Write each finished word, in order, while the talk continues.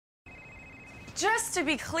just to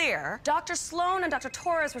be clear, Dr. Sloan and Dr.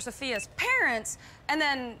 Torres were Sofia's parents, and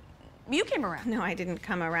then you came around. No, I didn't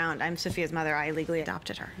come around. I'm Sofia's mother. I legally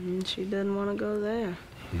adopted her. She didn't want to go there.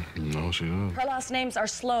 No, she doesn't. Her last names are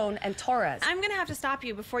Sloan and Torres. I'm gonna have to stop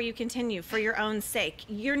you before you continue, for your own sake.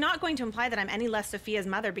 You're not going to imply that I'm any less Sofia's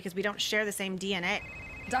mother because we don't share the same DNA.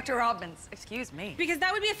 Dr. Robbins, excuse me. Because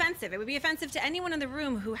that would be offensive. It would be offensive to anyone in the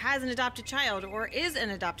room who has an adopted child or is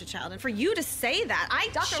an adopted child. And for you to say that, I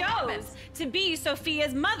Dr. chose Robbins. to be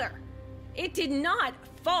Sofia's mother. It did not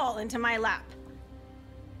fall into my lap.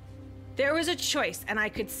 There was a choice, and I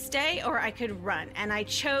could stay or I could run, and I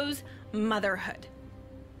chose motherhood.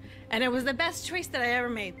 And it was the best choice that I ever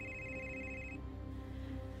made.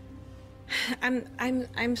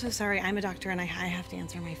 I'm so sorry. I'm a doctor, and I have to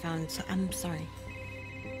answer my phone. So I'm sorry.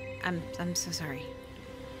 I'm so sorry.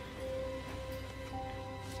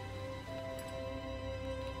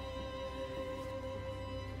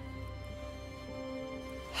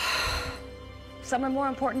 Someone more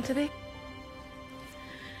important to thee?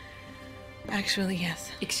 Actually,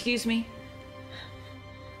 yes. Excuse me?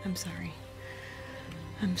 I'm sorry.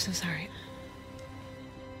 I'm so sorry.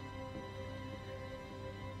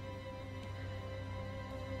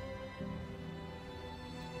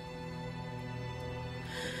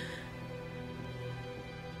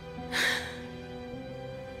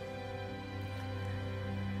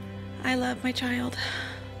 I love my child.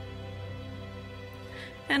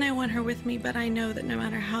 And I want her with me, but I know that no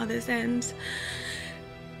matter how this ends,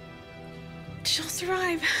 she'll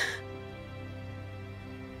survive.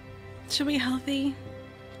 She'll be healthy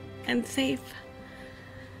and safe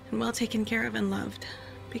and well taken care of and loved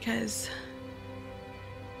because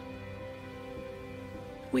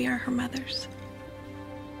we are her mothers.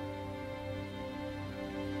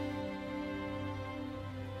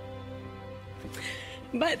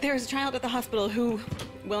 But there's a child at the hospital who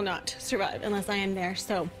will not survive unless I am there,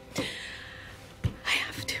 so I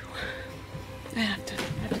have to.